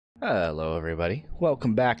Hello everybody,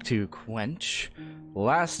 welcome back to Quench.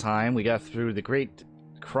 Last time we got through the Great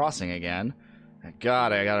Crossing again.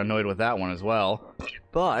 God, I got annoyed with that one as well.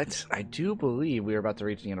 But I do believe we are about to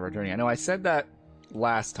reach the end of our journey. I know I said that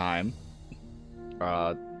last time,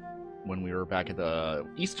 when we were back at the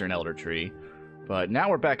Eastern Elder Tree, but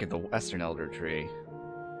now we're back at the Western Elder Tree.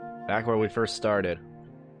 Back where we first started.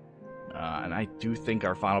 And I do think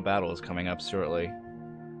our final battle is coming up shortly.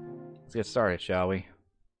 Let's get started, shall we?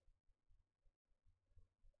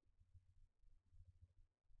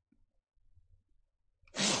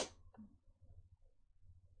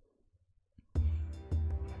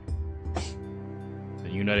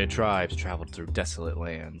 The united tribes traveled through desolate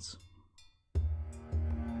lands.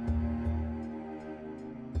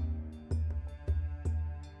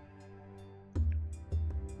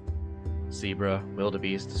 Zebra,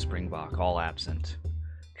 wildebeest, springbok, all absent.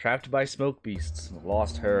 Trapped by smokebeasts, the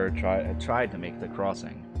lost herd had tried to make the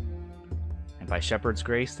crossing. And by shepherd's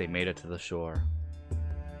grace, they made it to the shore.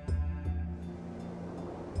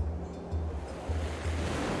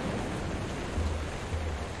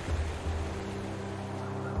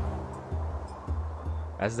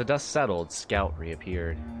 As the dust settled, Scout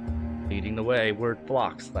reappeared, leading the way were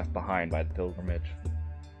flocks left behind by the pilgrimage.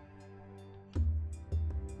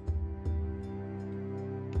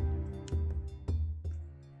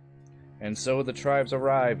 And so the tribes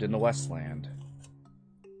arrived in the Westland.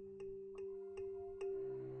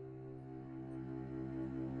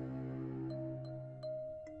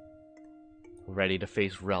 Ready to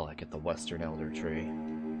face Relic at the Western Elder Tree.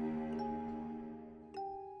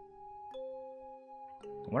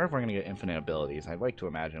 I wonder if we're going to get infinite abilities. I'd like to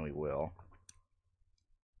imagine we will.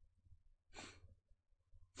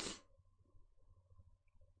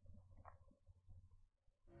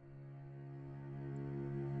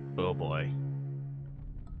 Oh boy.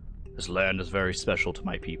 This land is very special to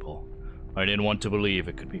my people. I didn't want to believe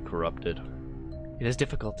it could be corrupted. It is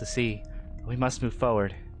difficult to see. We must move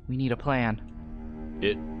forward. We need a plan.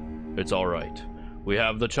 It's alright. We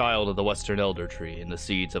have the child of the Western Elder Tree and the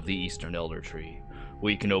seeds of the Eastern Elder Tree.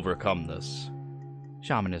 We can overcome this.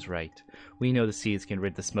 Shaman is right. We know the seeds can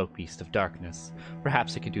rid the smokebeast of darkness.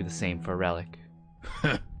 Perhaps it could do the same for Relic.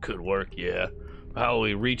 Could work, yeah. How will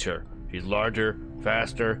we reach her? She's larger,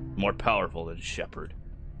 faster, more powerful than Shepherd.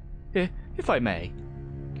 If I may.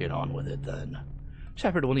 Get on with it, then.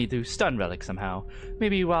 Shepherd will need to stun Relic somehow.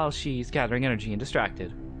 Maybe while she's gathering energy and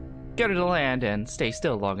distracted. Get her to land and stay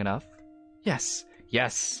still long enough. Yes,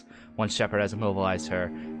 yes. Once Shepherd has immobilized her,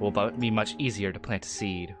 it will be much easier to plant a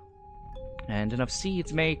seed. And enough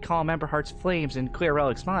seeds may calm Emberheart's flames and clear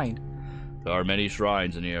Relic's mind. There are many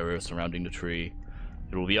shrines in the area surrounding the tree.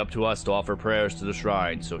 It will be up to us to offer prayers to the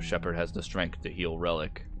shrine so Shepherd has the strength to heal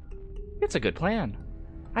Relic. It's a good plan.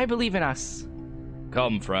 I believe in us.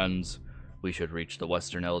 Come, friends. We should reach the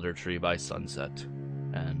Western Elder Tree by sunset.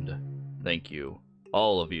 And thank you,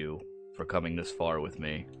 all of you, for coming this far with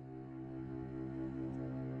me.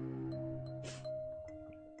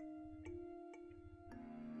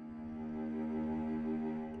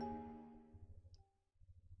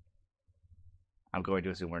 I'm going to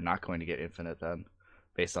assume we're not going to get infinite then,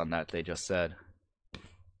 based on that they just said.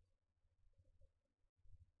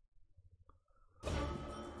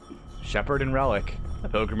 Shepherd and Relic. The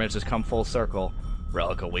pilgrimage has come full circle.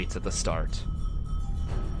 Relic awaits at the start.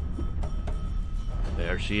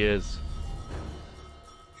 There she is.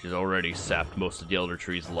 She's already sapped most of the Elder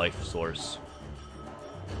Tree's life source.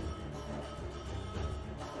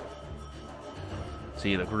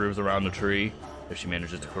 See the grooves around the tree? If she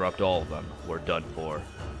manages to corrupt all of them, we're done for.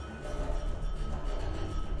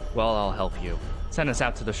 Well, I'll help you. Send us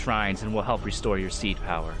out to the shrines and we'll help restore your seed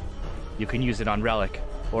power. You can use it on Relic,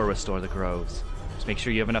 or restore the groves. Just make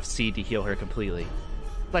sure you have enough seed to heal her completely.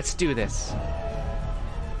 Let's do this!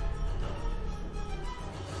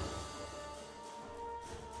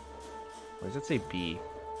 Where does it say B?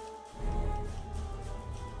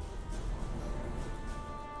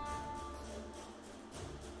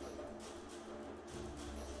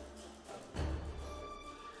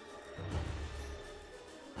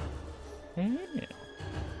 Yeah.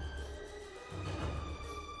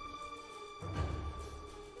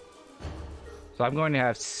 So I'm going to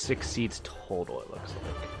have 6 seeds total, it looks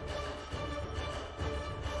like.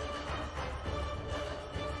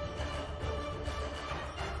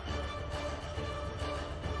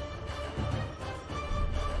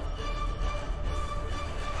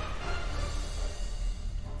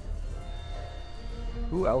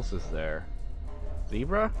 Who else is there?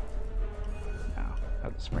 Zebra? No.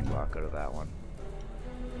 Have the springbok go to that one.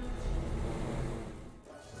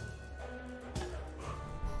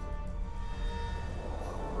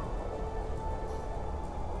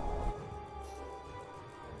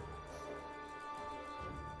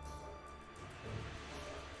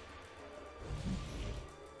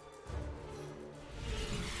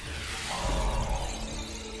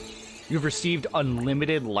 You've received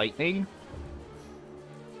unlimited lightning?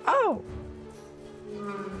 Oh!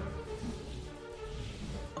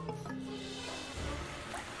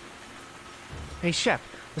 Hey, Shep,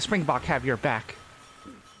 the Springbok have your back.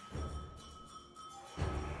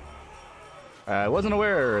 I wasn't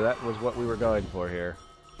aware that was what we were going for here.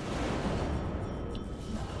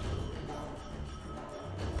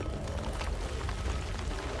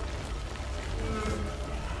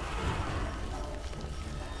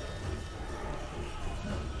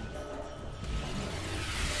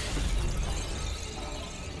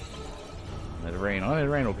 Unlimited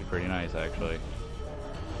rain will be pretty nice, actually. I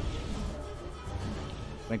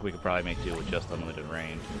think we could probably make do with just unlimited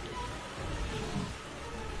rain.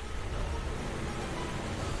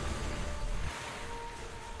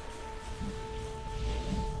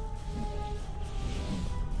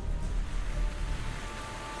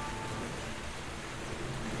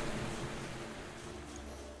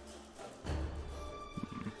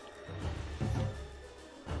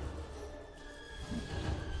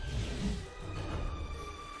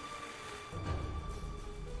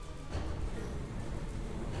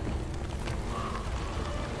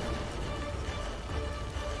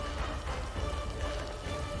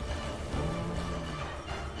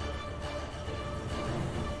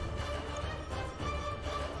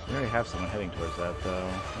 We already have someone heading towards that, though,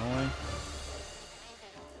 don't we?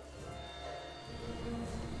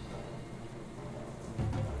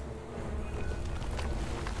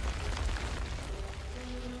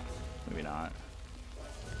 Maybe not.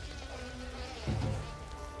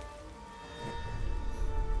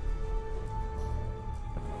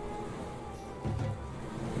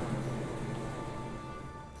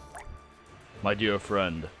 My dear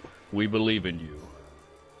friend, we believe in you.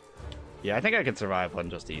 Yeah, I think I can survive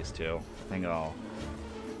on just these two. I think I'll...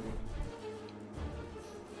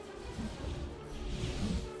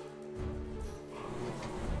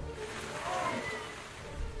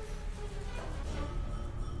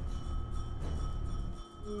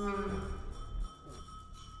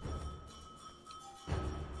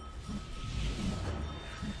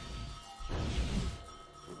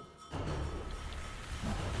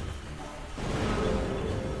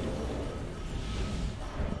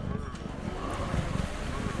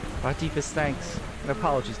 Our deepest thanks and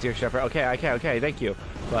apologies, dear Shepherd. Okay, thank you.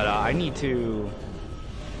 But I need to...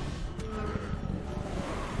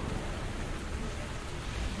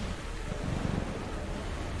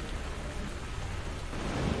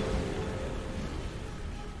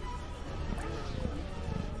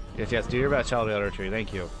 Yes, do your best, child of the elder tree.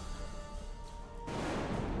 Thank you.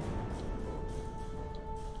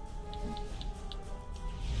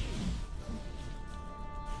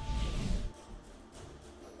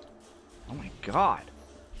 God,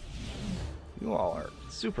 you all are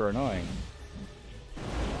super annoying.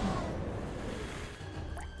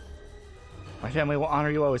 My family will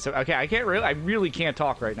honor you always. Okay, I really can't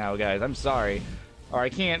talk right now, guys. I'm sorry, or I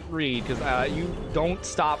can't read because you don't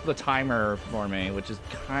stop the timer for me, which is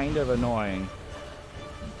kind of annoying.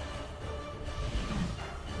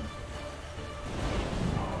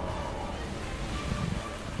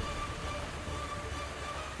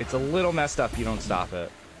 It's a little messed up. You don't stop it.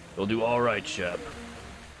 You'll do all right, Shep.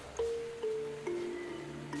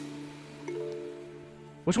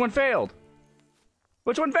 Which one failed?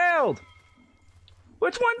 Which one failed?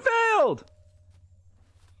 Which one failed?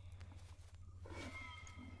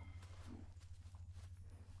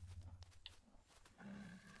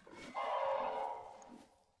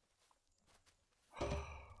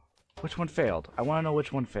 Which one failed? I want to know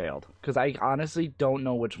which one failed. Because I honestly don't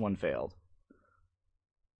know which one failed.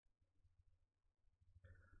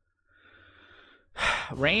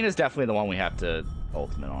 Rain is definitely the one we have to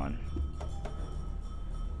ultimate on.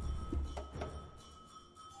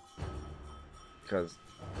 Because...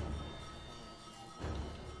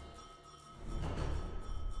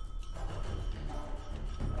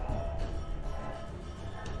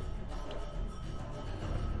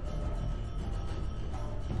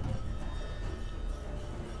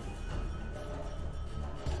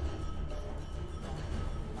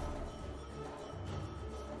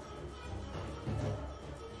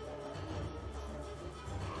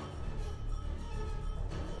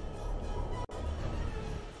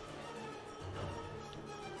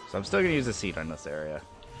 So I'm still going to use a seed on this area.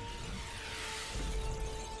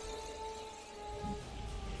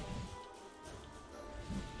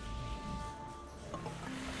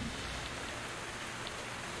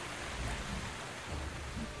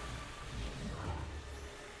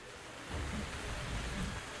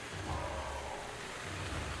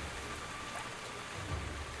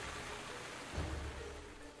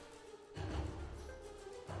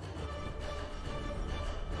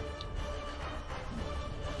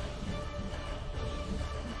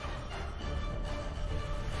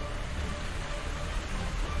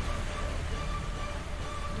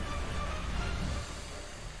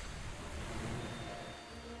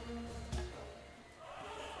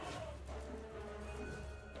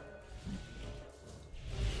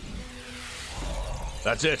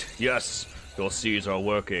 That's it. Yes, your seeds are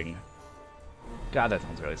working. God, that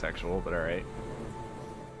sounds really sexual, but alright.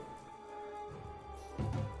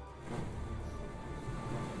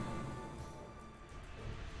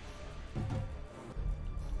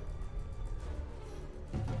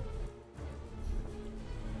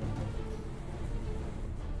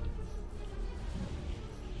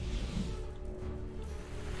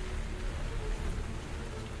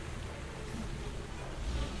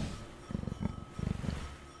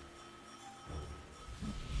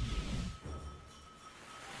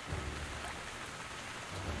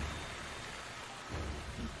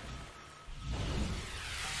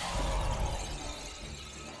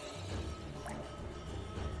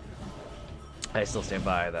 I still stand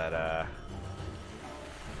by that,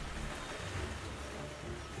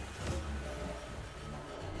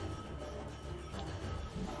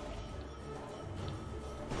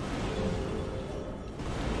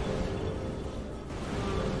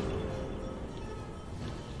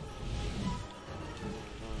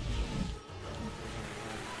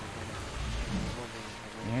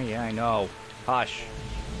 Yeah, I know. Hush.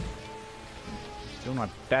 Doing my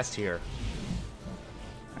best here.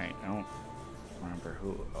 Alright, I don't remember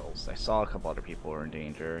who else. I saw a couple other people were in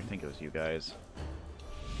danger. I think it was you guys.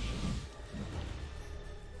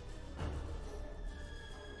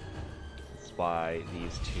 That's why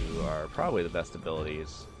these two are probably the best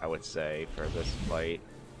abilities, I would say, for this fight.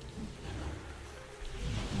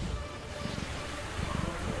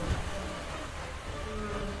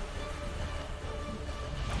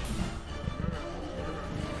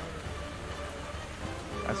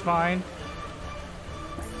 That's fine.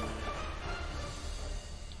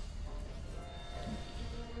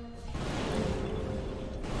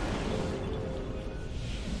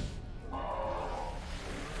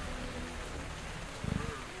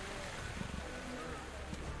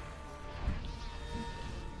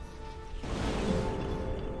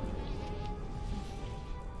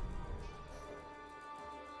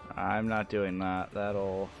 I'm not doing that.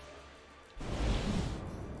 That'll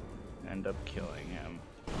end up killing him.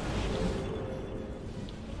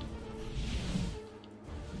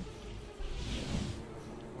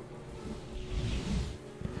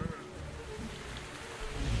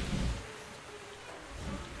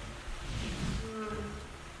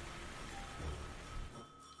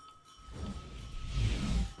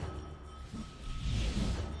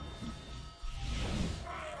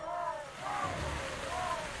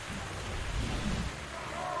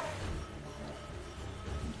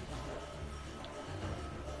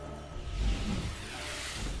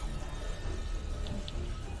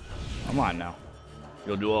 Come on now.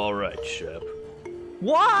 You'll do all right, Shep.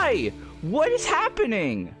 Why? What is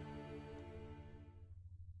happening?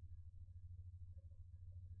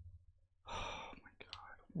 Oh my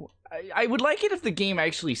god. I would like it if the game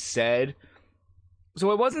actually said.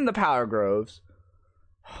 So it wasn't the Power Groves.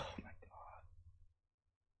 Oh my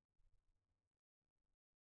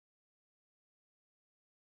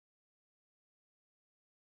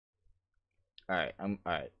god. Alright,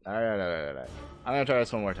 alright. Alright. I'm gonna try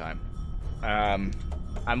this one more time.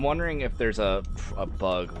 I'm wondering if there's a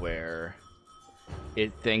bug where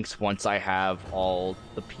it thinks once I have all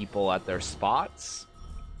the people at their spots,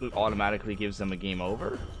 it automatically gives them a game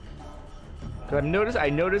over. Cause I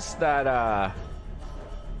noticed that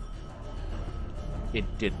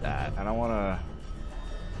it did that. I don't want to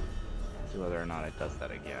see whether or not it does that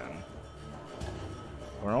again.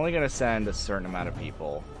 We're only gonna send a certain amount of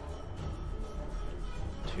people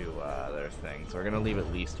to their thing, so we're gonna leave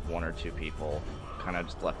at least one or two people kind of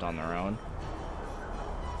just left on their own,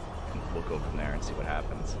 and we'll go from there and see what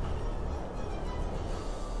happens.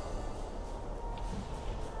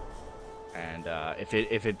 And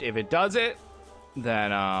if it does it,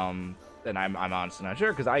 then I'm honestly not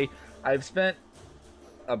sure, because I've spent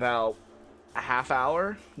about a half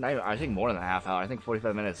hour, I think more than a half hour, I think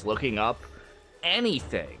 45 minutes looking up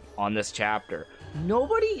anything on this chapter.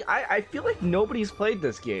 I feel like nobody's played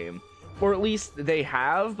this game, or at least they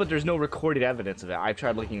have, but there's no recorded evidence of it. I've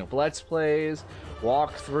tried looking up Let's Plays,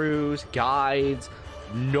 walkthroughs, guides.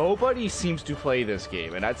 Nobody seems to play this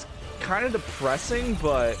game, and that's kind of depressing,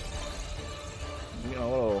 but you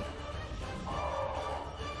know,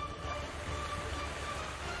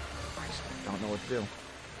 I just don't know what to do.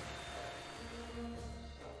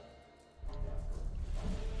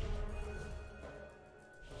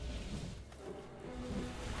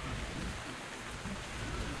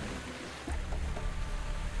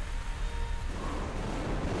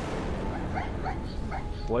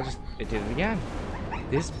 It did it again.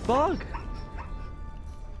 This bug.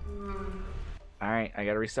 Alright, I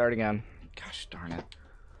gotta restart again. Gosh darn it.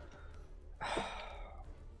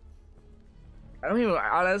 I don't even,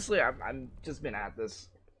 honestly, I've just been at this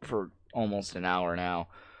for almost an hour now.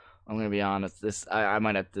 I'm gonna be honest. This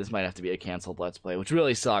might have to be a canceled Let's Play, which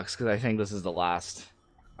really sucks because I think this is the last.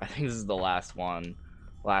 I think this is the last one,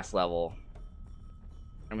 last level.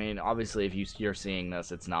 I mean, obviously, if you're seeing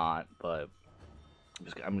this, it's not. But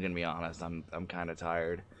I'm gonna be honest. I'm kind of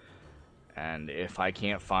tired, and if I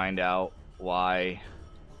can't find out why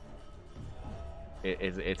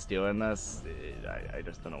it's doing this, I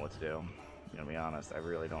just don't know what to do. I'm gonna be honest. I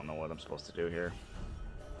really don't know what I'm supposed to do here.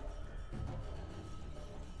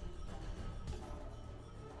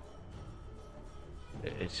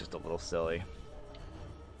 It's just a little silly.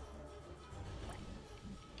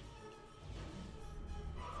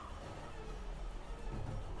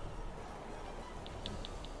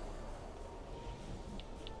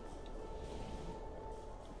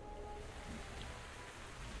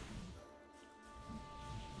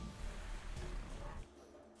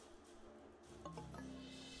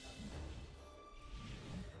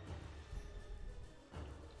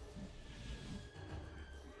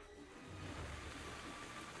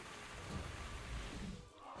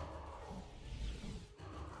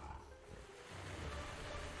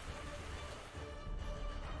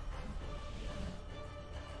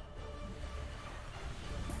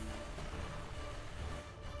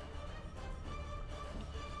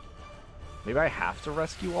 Maybe I have to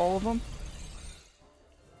rescue all of them?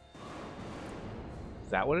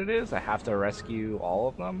 Is that what it is? I have to rescue all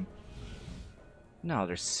of them? No,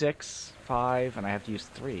 there's 6, 5, and I have to use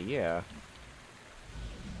 3, yeah.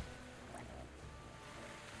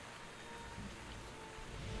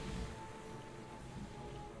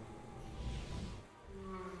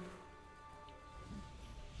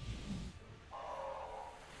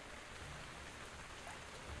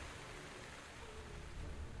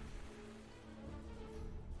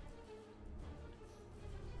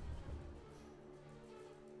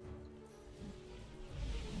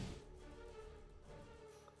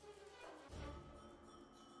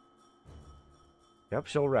 Yep,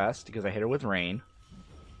 she'll rest because I hit her with rain.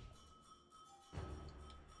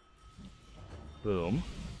 Boom.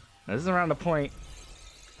 Now, this is around the point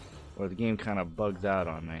where the game kind of bugs out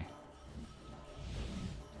on me.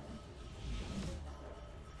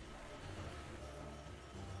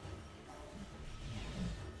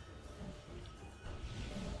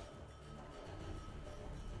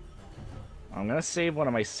 I'm gonna save one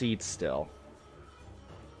of my seeds still.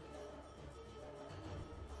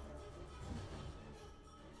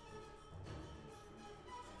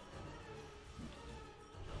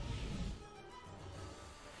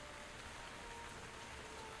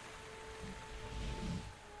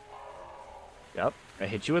 Yep, I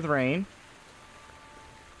hit you with rain.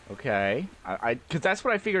 Okay, because that's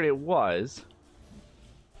what I figured it was.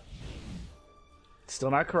 It's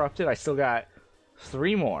still not corrupted. I still got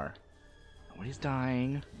 3 more. Nobody's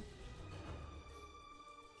dying.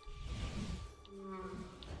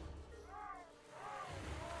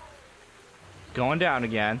 Going down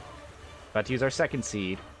again. About to use our second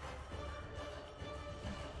seed.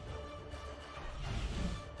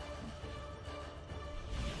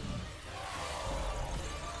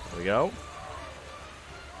 There we go.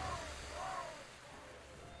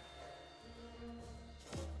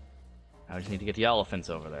 I just need to get the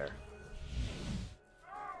elephants over there.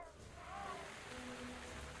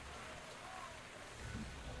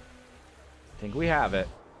 I think we have it.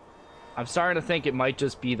 I'm starting to think it might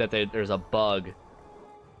just be that there's a bug.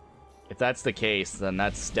 If that's the case, then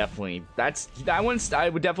that's definitely... I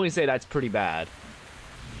would definitely say that's pretty bad.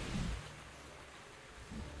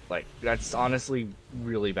 Like, that's honestly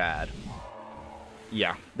really bad.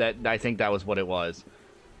 Yeah, I think that was what it was.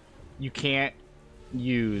 You can't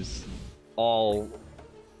use all...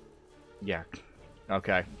 Yeah.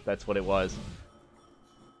 Okay, that's what it was.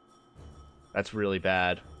 That's really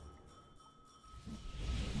bad.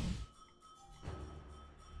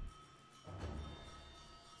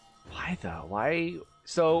 Why though? Why?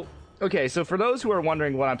 So, okay, so for those who are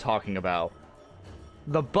wondering what I'm talking about,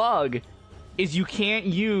 the bug is you can't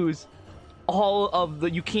use all of the...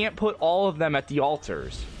 You can't put all of them at the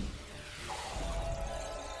altars.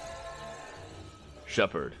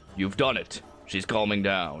 Shepherd, you've done it. She's calming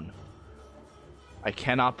down. I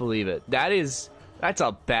cannot believe it. That's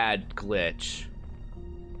a bad glitch.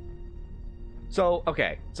 So,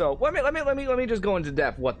 okay. So, let me just go into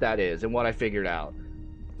depth what that is and what I figured out.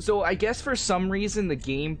 So, I guess for some reason the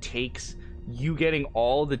game takes you getting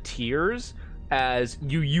all the tiers as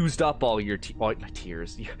you used up all your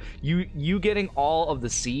tears. You getting all of the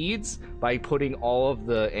seeds by putting all of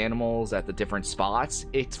the animals at the different spots.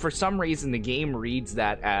 It's for some reason the game reads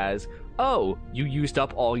that as, oh, you used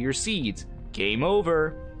up all your seeds. Game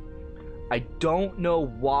over. I don't know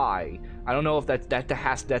why. I don't know if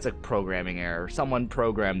that's a programming error. Someone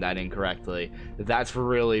programmed that incorrectly. That's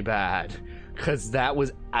really bad, because that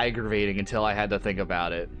was aggravating until I had to think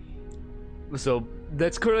about it. So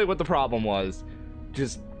that's clearly what the problem was.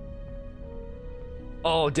 Just,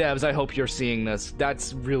 oh, devs, I hope you're seeing this.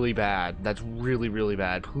 That's really bad. That's really, really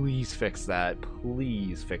bad. Please fix that.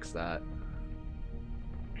 Please fix that.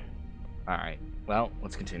 Alright, well,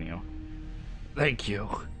 let's continue. Thank you.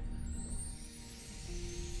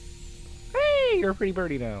 Hey, you're a pretty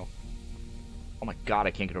birdie now. Oh my god,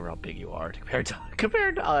 I can't get over how big you are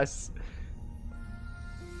compared to us.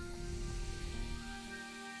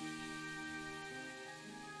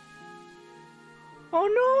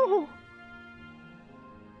 Oh no!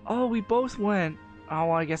 Oh, we both went. Oh,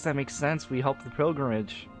 well, I guess that makes sense. We helped the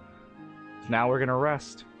pilgrimage. Now we're gonna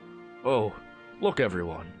rest. Oh, look,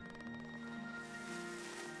 everyone.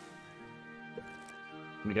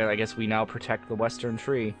 I guess we now protect the western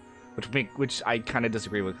tree, which I kind of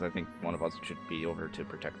disagree with, because I think one of us should be over to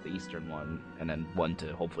protect the eastern one, and then one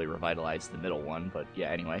to hopefully revitalize the middle one. But yeah,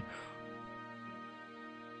 anyway.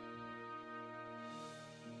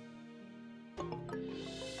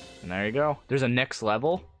 And there you go. There's a next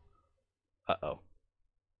level. Uh-oh.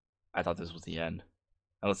 I thought this was the end.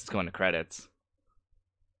 Unless it's going to credits.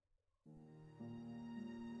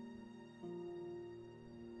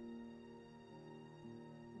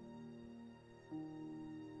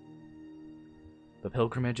 The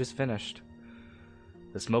pilgrimage is finished.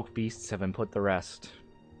 The smokebeasts have been put to rest.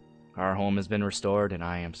 Our home has been restored, and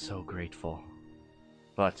I am so grateful.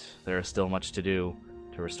 But there is still much to do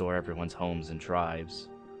to restore everyone's homes and tribes.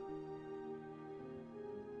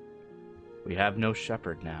 We have no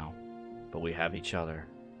shepherd now, but we have each other.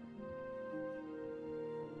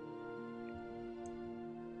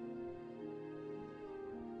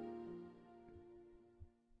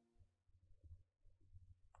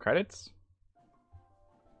 Credits?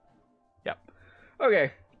 Yep.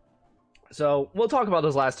 Okay. So, we'll talk about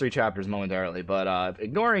those last 3 chapters momentarily, but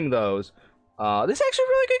ignoring those, this is actually a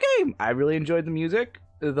really good game. I really enjoyed the music.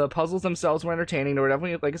 The puzzles themselves were entertaining. They were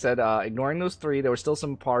definitely, like I said, ignoring those 3, there were still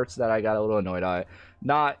some parts that I got a little annoyed at.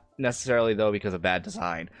 Not necessarily, though, because of bad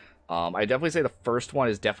design. I definitely say the first one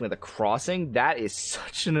is definitely the crossing. That is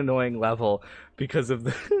such an annoying level because of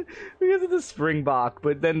the because of the springbok.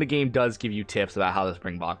 But then the game does give you tips about how the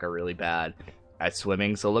springbok are really bad at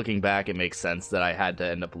swimming. So looking back, it makes sense that I had to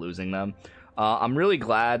end up losing them. I'm really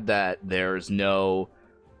glad that there's no,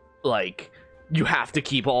 like, you have to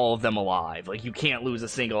keep all of them alive. Like, you can't lose a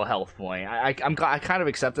single health point. I kind of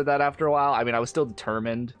accepted that after a while. I mean, I was still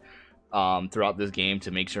determined throughout this game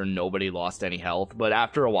to make sure nobody lost any health. But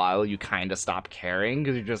after a while, you kind of stop caring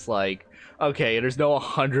because you're just like, okay, there's no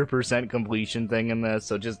 100% completion thing in this.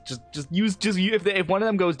 So just use if one of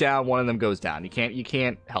them goes down, one of them goes down. You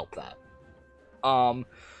can't help that.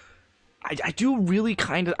 I do really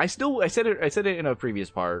kind of, I said it in a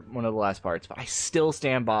previous part, one of the last parts, but I still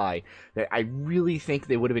stand by that. I really think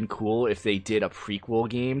they would have been cool if they did a prequel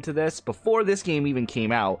game to this before this game even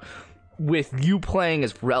came out, with you playing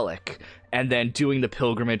as Relic and then doing the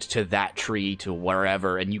pilgrimage to that tree to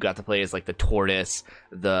wherever, and you got to play as like the tortoise,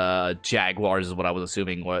 the jaguars is what I was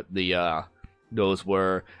assuming what the those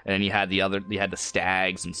were, and then you had the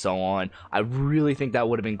stags and so on. I really think that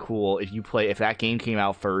would have been cool if that game came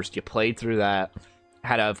out first, you played through that,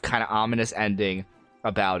 had a kind of ominous ending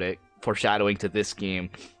about it, foreshadowing to this game.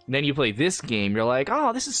 And then you play this game, you're like,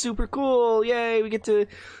 oh, this is super cool, yay, we get to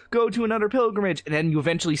go to another pilgrimage. And then you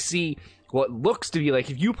eventually see what looks to be like,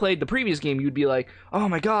 if you played the previous game, you'd be like, oh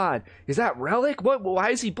my god, is that Relic?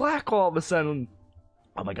 Why is he black all of a sudden?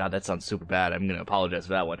 Oh my god, that sounds super bad. I'm gonna apologize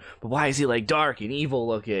for that one. But why is he like dark and evil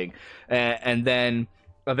looking? And then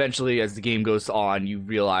eventually, as the game goes on, you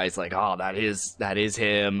realize like, oh, that is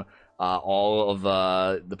him. All of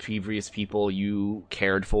the previous people you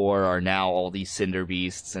cared for are now all these cinder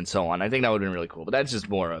beasts and so on. I think that would have been really cool. But that's just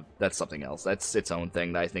that's something else. That's its own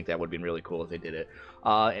thing. I think that would have been really cool if they did it.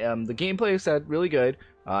 The gameplay said really good.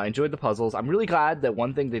 Enjoyed the puzzles. I'm really glad that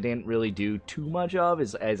one thing they didn't really do too much of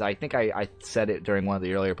is, as I think I said it during one of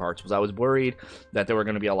the earlier parts, was I was worried that there were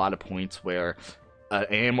going to be a lot of points where an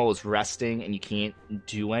animal is resting and you can't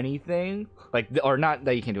do anything. Or not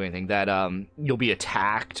that you can't do anything, that you'll be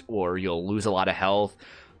attacked or you'll lose a lot of health,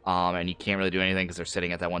 and you can't really do anything because they're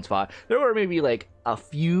sitting at that one spot. There were maybe like a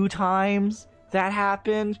few times that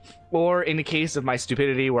happened, or in the case of my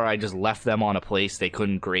stupidity where I just left them on a place they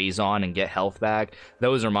couldn't graze on and get health back.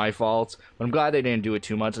 Those are my faults, but I'm glad they didn't do it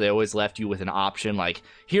too much. They always left you with an option, like,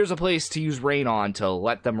 here's a place to use rain on to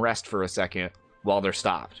let them rest for a second while they're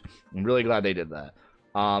stopped. I'm really glad they did that.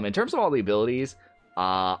 In terms of all the abilities,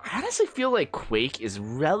 I honestly feel like Quake is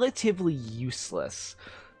relatively useless.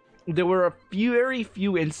 There were very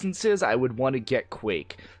few instances I would want to get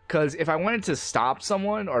Quake, because if I wanted to stop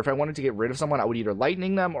someone, or if I wanted to get rid of someone, I would either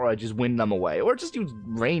lightning them, or I'd just wind them away, or just use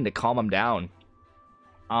rain to calm them down.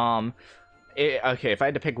 Okay, if I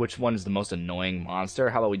had to pick which one is the most annoying monster,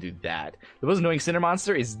 how about we do that? The most annoying cinder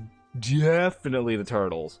monster is definitely the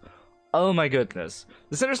turtles. Oh my goodness.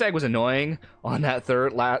 The Cinder Stag was annoying on that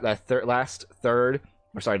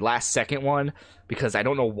last second one, because I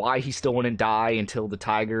don't know why he still wouldn't die until the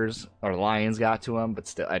tigers or lions got to him, but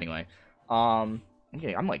still, anyway.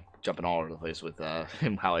 Okay, I'm like jumping all over the place with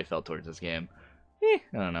how I felt towards this game. I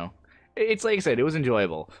don't know. It's like I said, it was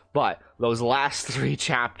enjoyable, but those last 3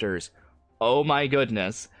 chapters, oh my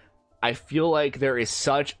goodness, I feel like there is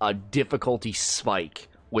such a difficulty spike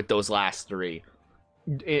with those last 3.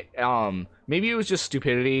 Maybe it was just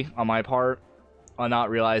stupidity on my part on not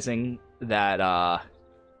realizing that I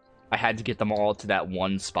had to get them all to that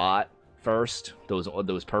one spot first,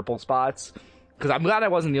 those purple spots. Because I'm glad I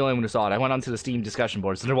wasn't the only one who saw it. I went onto the Steam discussion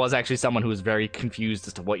boards, and there was actually someone who was very confused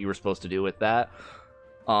as to what you were supposed to do with that.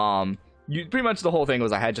 Pretty much the whole thing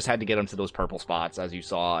was I just had to get them to those purple spots, as you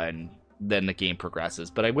saw, and then the game progresses.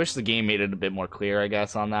 But I wish the game made it a bit more clear, I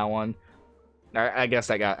guess, on that one. I guess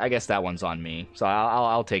that one's on me, so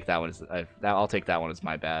I'll take that one. I'll take that one as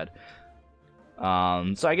my bad.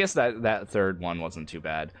 So I guess that third one wasn't too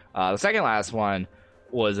bad. The second last one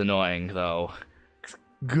was annoying though.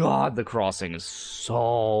 God, the crossing is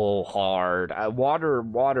so hard.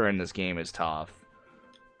 Water in this game is tough.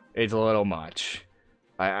 It's a little much.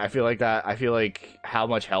 I feel like that. I feel like how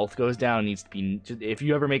much health goes down needs to be. If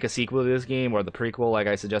you ever make a sequel to this game or the prequel, like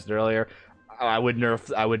I suggested earlier, I would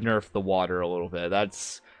nerf the water a little bit.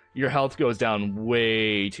 Your health goes down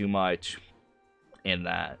way too much in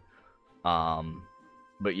that.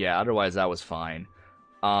 But yeah, otherwise that was fine.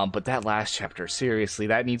 But that last chapter, seriously,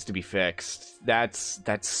 that needs to be fixed. That's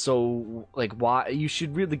so, like, why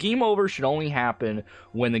the game over should only happen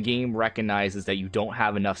when the game recognizes that you don't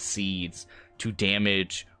have enough seeds to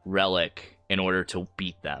damage Relic in order to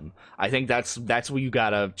beat them. I think that's where you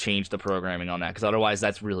gotta change the programming on that, because otherwise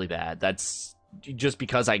that's really bad. That's just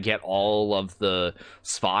because I get all of the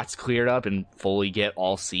spots cleared up and fully get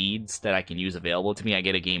all seeds that I can use available to me, I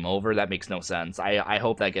get a game over. That makes no sense. I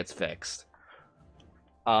hope that gets fixed.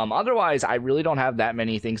 Otherwise, I really don't have that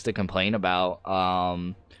many things to complain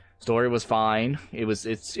about. Story was fine.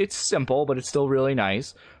 It's simple, but it's still really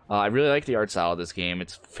nice. I really like the art style of this game.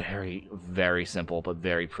 It's very, very simple, but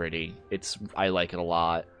very pretty. I like it a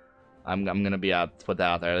lot. I'm gonna put that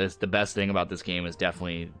out there. The best thing about this game is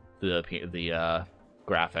definitely the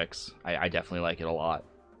graphics. I definitely like it a lot.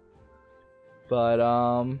 But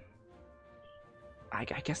I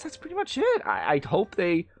guess that's pretty much it. I hope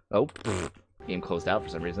they. Oh, game closed out for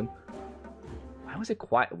some reason. Why was it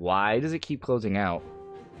quiet? Why does it keep closing out?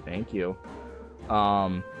 Thank you.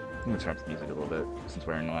 I'm gonna turn up the music a little bit since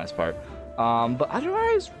we're in the last part. But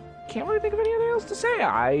otherwise, can't really think of anything else to say.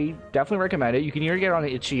 I definitely recommend it. You can either get it on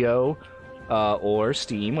itch.io or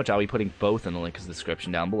Steam, which I'll be putting both in the link in the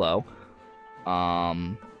description down below.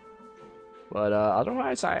 But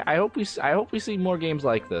otherwise, I hope we see more games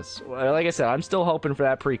like this. Like I said, I'm still hoping for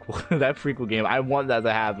that prequel, that prequel game. I want that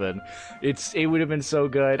to happen. It would have been so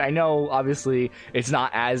good. I know, obviously, it's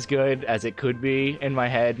not as good as it could be in my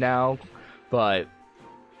head now, but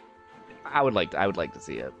I would like to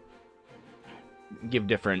see it. Get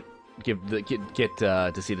to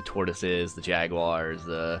see the tortoises, the jaguars,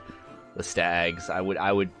 the stags. I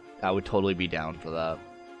would totally be down for that.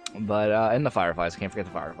 But and the fireflies. Can't forget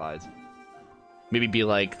the fireflies. Maybe be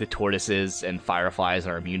like the tortoises and fireflies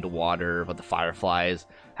are immune to water, but the fireflies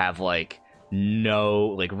have like no,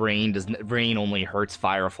 like rain only hurts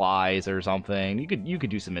fireflies or something. You could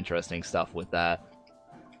do some interesting stuff with that.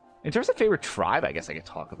 In terms of favorite tribe, I guess I could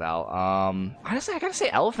talk about. Honestly, I gotta say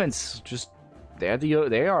elephants. Just they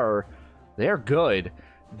are good.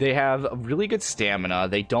 They have really good stamina.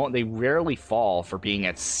 They rarely fall for being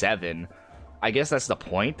at 7. I guess that's the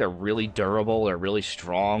point. They're really durable, they're really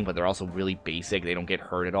strong, but they're also really basic. They don't get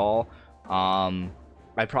hurt at all. I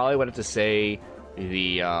probably would have to say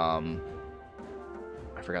the I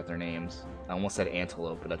forgot their names. I almost said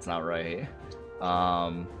antelope, but that's not right.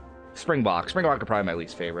 Springbok. Springbok are probably my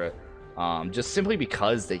least favorite. Just simply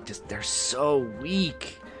because they're so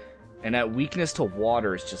weak. And that weakness to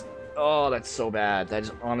water is just, oh, that's so bad. That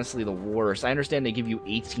is honestly the worst. I understand they give you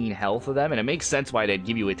 18 health of them, and it makes sense why they'd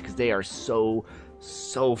give you it, because they are so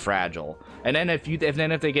fragile. And then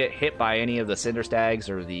if they get hit by any of the cinder stags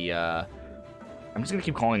or the I'm just gonna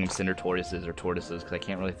keep calling them cinder tortoises or tortoises because I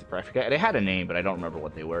can't really. I forget. They had a name, but I don't remember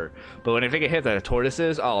what they were. But when they get hit by the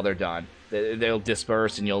tortoises, oh, they're done. They'll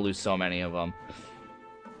disperse and you'll lose so many of them.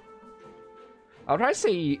 I would probably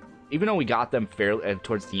say, even though we got them fairly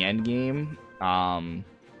towards the end game, the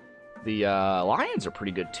lions are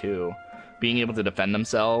pretty good too. Being able to defend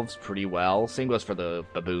themselves pretty well. Same goes for the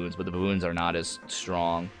baboons, but the baboons are not as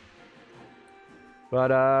strong. But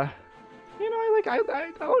you know,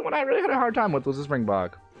 the only one I really had a hard time with was the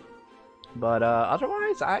springbok. But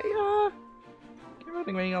otherwise, I can't really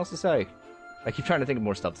think of anything else to say. I keep trying to think of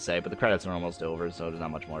more stuff to say, but the credits are almost over, so there's not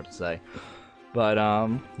much more to say. But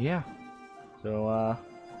yeah. So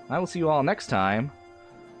I will see you all next time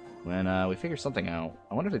when we figure something out.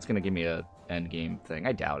 I wonder if it's gonna give me a end game thing.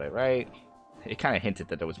 I doubt it, right? It kind of hinted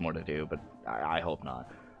that there was more to do, but I hope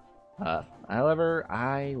not. However,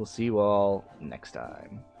 I will see you all next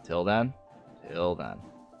time. Till then.